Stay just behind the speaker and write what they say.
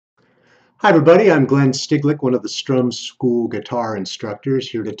Hi everybody, I'm Glenn Stiglic, one of the StrumSchool guitar instructors,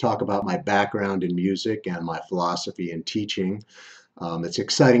 here to talk about my background in music and my philosophy in teaching. It's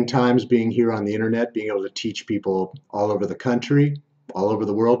exciting times being here on the internet, being able to teach people all over the country, all over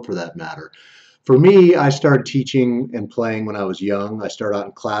the world for that matter. For me, I started teaching and playing when I was young. I started out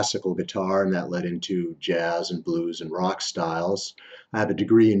in classical guitar, and that led into jazz and blues and rock styles. I have a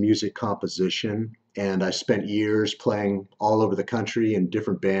degree in music composition, and I spent years playing all over the country in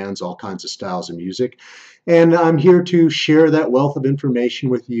different bands, all kinds of styles of music. And I'm here to share that wealth of information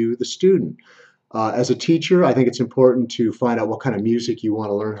with you, the student. As a teacher, I think it's important to find out what kind of music you want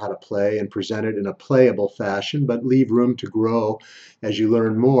to learn how to play and present it in a playable fashion, but leave room to grow as you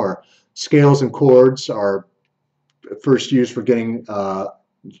learn more. Scales and chords are first used for getting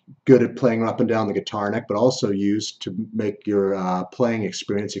good at playing up and down the guitar neck, but also used to make your playing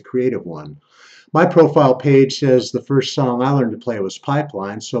experience a creative one. My profile page says the first song I learned to play was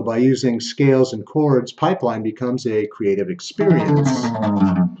Pipeline, so by using scales and chords, Pipeline becomes a creative experience.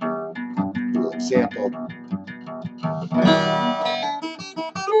 For example.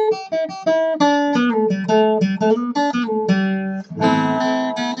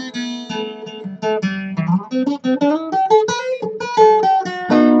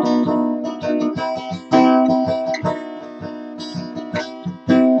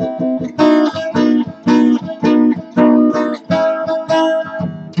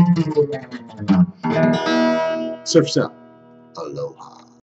 Surf sound. Aloha.